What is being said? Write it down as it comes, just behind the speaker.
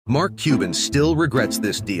Mark Cuban still regrets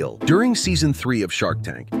this deal. During season 3 of Shark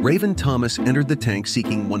Tank, Raven Thomas entered the tank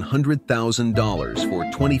seeking $100,000 for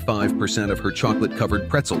 25% of her chocolate-covered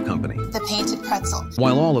pretzel company. The painted pretzel.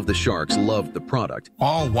 While all of the sharks loved the product,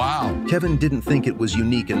 oh wow, Kevin didn't think it was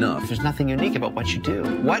unique enough. There's nothing unique about what you do.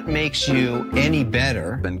 What makes you any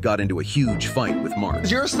better? And got into a huge fight with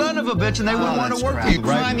Mark. You're a son of a bitch and they wouldn't want to work with you,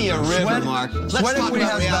 right? Cry me a river, Mark. Let's talk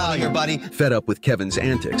about reality here, buddy. Fed up with Kevin's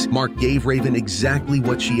antics, Mark gave Raven exactly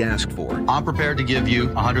what she asked for. I'm prepared to give you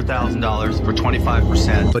 $100,000 for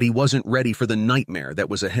 25%. But he wasn't ready for the nightmare that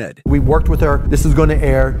was ahead. We worked with her. This is going to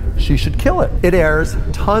air. She should kill it. It airs.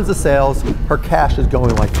 Tons of sales. Her cash is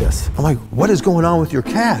going like this. I'm like, what is going on with your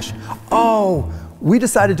cash? Oh, we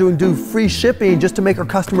decided to do free shipping just to make our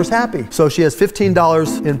customers happy. So she has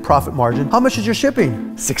 $15 in profit margin. How much is your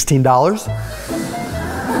shipping? $16.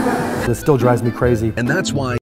 This still drives me crazy. And that's why